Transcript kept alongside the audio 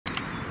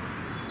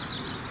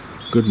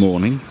Good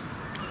morning.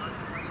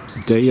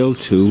 Day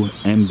 02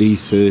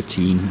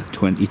 MB13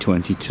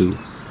 2022.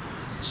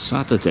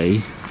 Saturday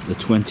the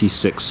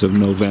 26th of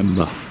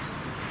November.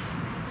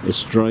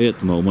 It's dry at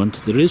the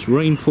moment. There is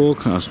rain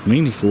forecast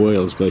mainly for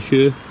Wales, but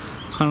here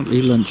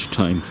apparently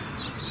lunchtime.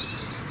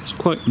 It's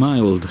quite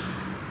mild.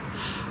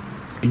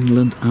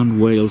 England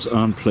and Wales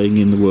aren't playing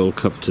in the World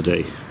Cup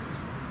today.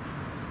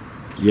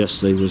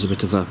 Yesterday was a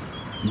bit of a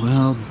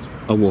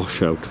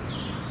washout,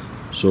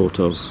 sort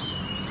of.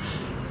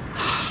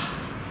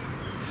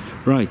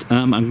 Right,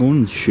 I'm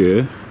going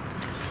here,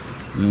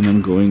 then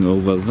I'm going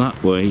over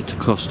that way to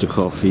Costa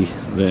Coffee,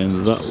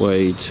 then that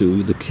way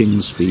to the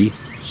King's Fee,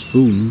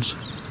 Spoons,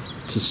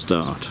 to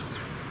start.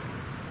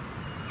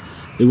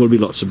 There will be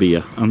lots of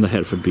beer, and the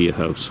Hereford Beer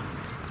House,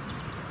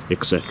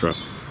 etc.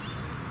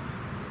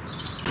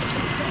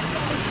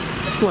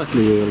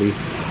 Slightly early.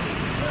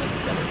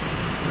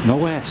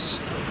 No S,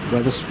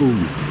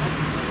 Wetherspoon.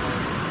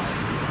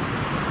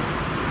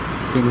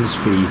 King's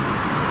Fee.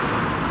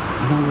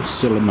 And Old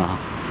Sillamar.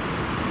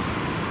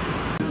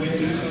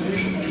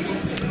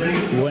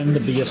 When the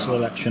beer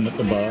selection at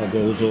the bar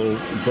goes all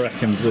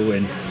Brecon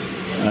Brewing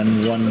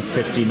and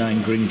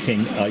 159 Green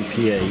King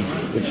IPA,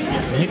 which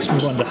makes me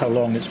wonder how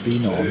long it's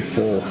been on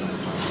for.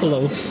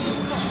 Hello,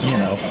 you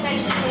know,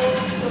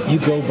 you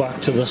go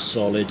back to the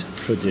solid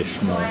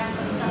traditional.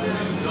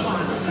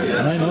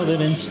 And I know they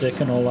didn't stick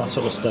and all that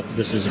sort of stuff.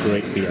 This is a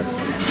great beer.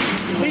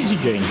 Hazy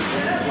Jane.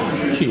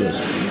 Cheers.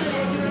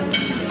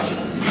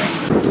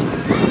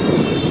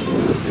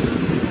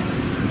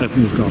 I've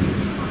moved on.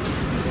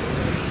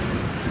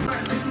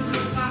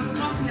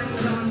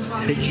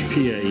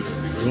 HPA,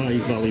 Rye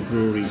Valley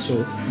Brewery,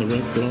 so the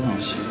red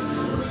glass.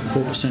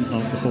 4%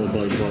 alcohol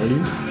by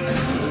volume.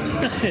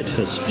 The head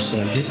has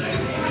subsided.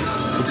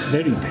 It's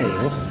very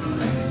pale.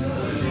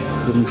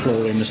 Wouldn't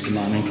fall in, Mr.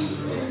 Manning.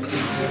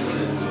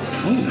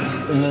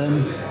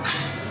 Oh,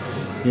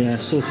 yeah,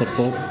 still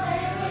football.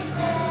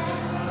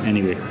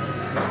 Anyway.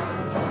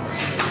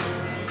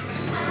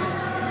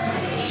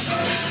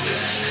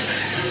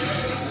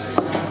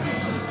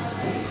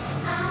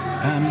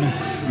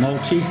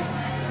 Malty.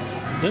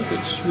 A little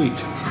bit sweet,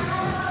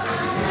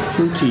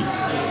 fruity,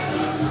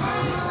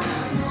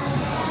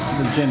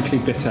 and gently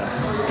bitter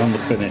on the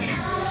finish.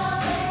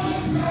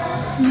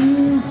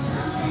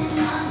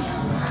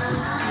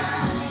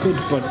 Good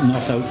but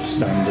not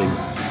outstanding.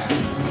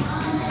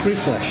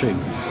 Refreshing.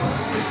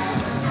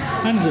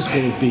 And this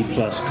goes B+,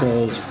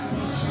 because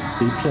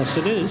B+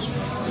 it is.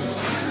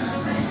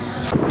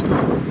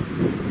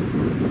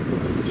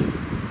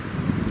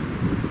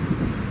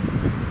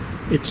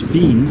 It's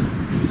been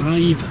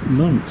 5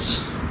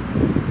 months.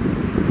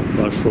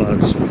 Welsh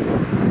flags.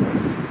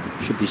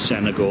 Should be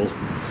Senegal.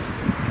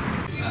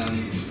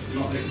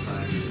 Not this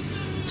time.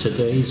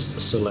 Today's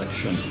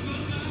selection.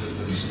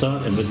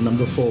 Starting with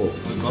number 4.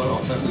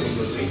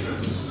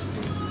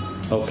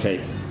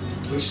 Okay,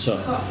 so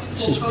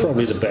this is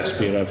probably the best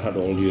beer I've had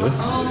all year.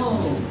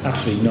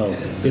 Actually, no,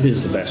 it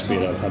is the best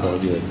beer I've had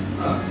all year.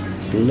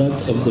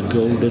 Blood of the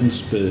Golden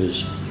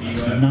Spurs,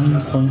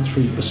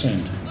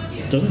 9.3%.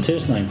 Doesn't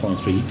taste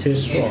 9.3,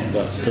 tastes strong,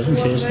 but doesn't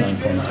taste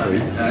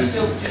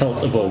 9.3.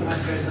 Cult of Oak.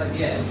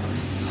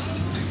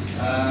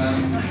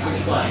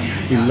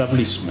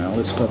 Lovely smell,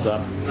 it's got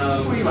that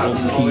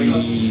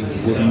oaky,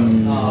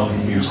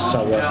 wooden,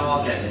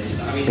 sour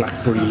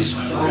blackberries.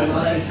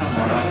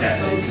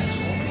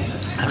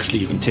 Actually,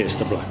 you can taste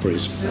the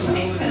blackberries.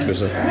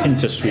 There's a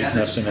hint of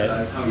sweetness in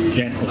it,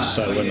 gentle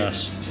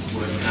sourness.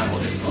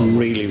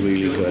 Really,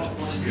 really good.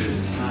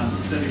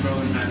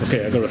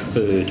 Okay, I got a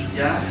third.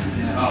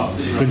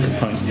 Drink a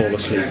pint, fall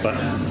asleep, but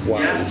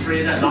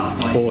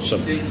wow.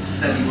 Awesome.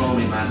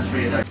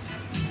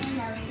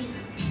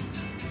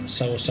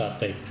 Sour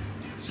Saturday.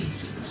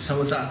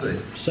 Sour Saturday?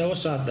 Sour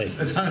Saturday.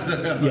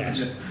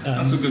 Yes.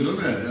 That's a good one,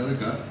 isn't it? I like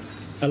that.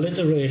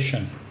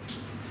 Alliteration.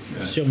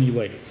 Yeah. Show me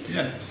way.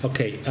 Yeah.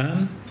 Okay,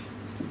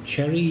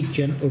 cherry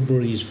gentle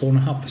breeze,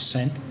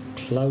 4.5%.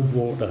 Cloud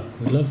water.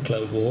 We love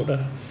cloud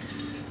water.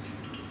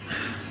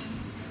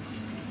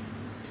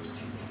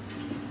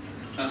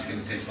 That's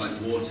going to taste like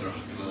water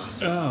after the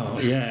last one. Oh,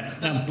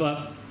 yeah.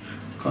 But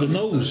the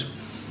nose,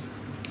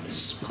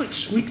 it's quite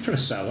sweet for a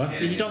sour. Yeah.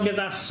 You don't get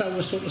that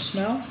sour sort of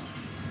smell?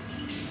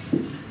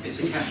 It's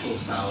a kettle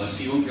sour,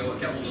 so you won't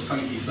get all the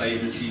funky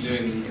flavours you do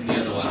in the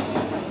other one.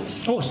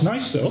 Oh, it's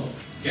nice though.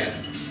 Yeah.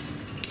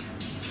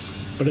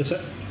 But it's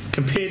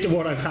compared to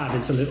what I've had,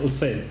 it's a little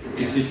thin.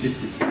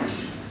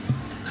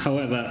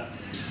 However,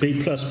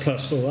 B++,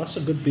 so that's a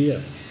good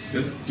beer.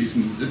 Good,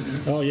 decent, is it?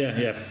 Yeah. Oh, yeah,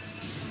 yeah.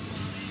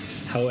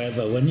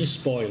 However, when you're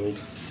spoiled,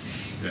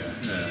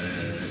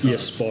 you're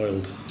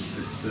spoiled.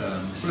 It's,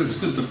 but it's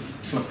good to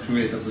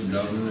fluctuate up and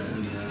down, isn't it?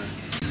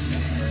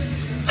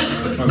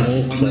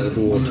 More cloud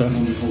water.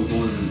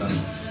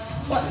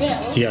 What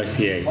deal?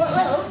 DIPA.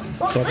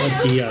 What Proper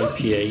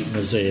DIPA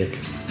mosaic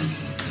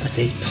at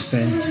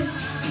 8%.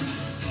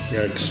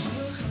 Yikes.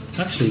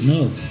 Actually,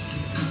 no.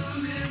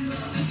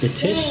 It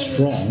tastes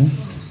strong,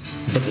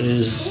 but it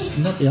is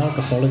not the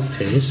alcoholic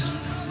taste.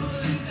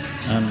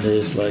 and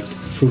there's like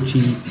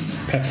fruity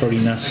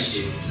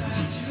pepperiness,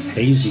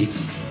 hazy.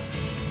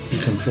 You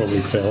can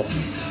probably tell.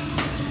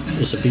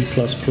 It's a B++.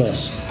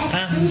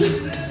 And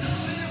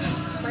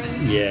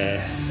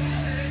yeah,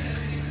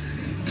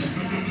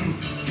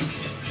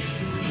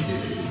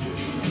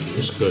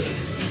 it's good.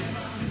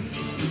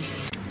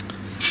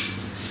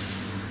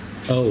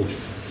 Oh,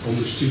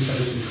 Almost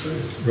 2,000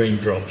 quid.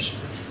 raindrops.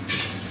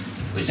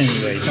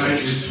 Anyway,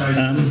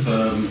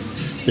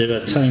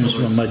 there are times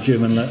when my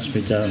German lets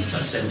me down.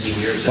 17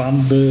 years.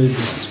 Bamberg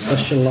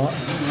special.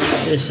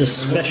 It's a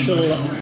special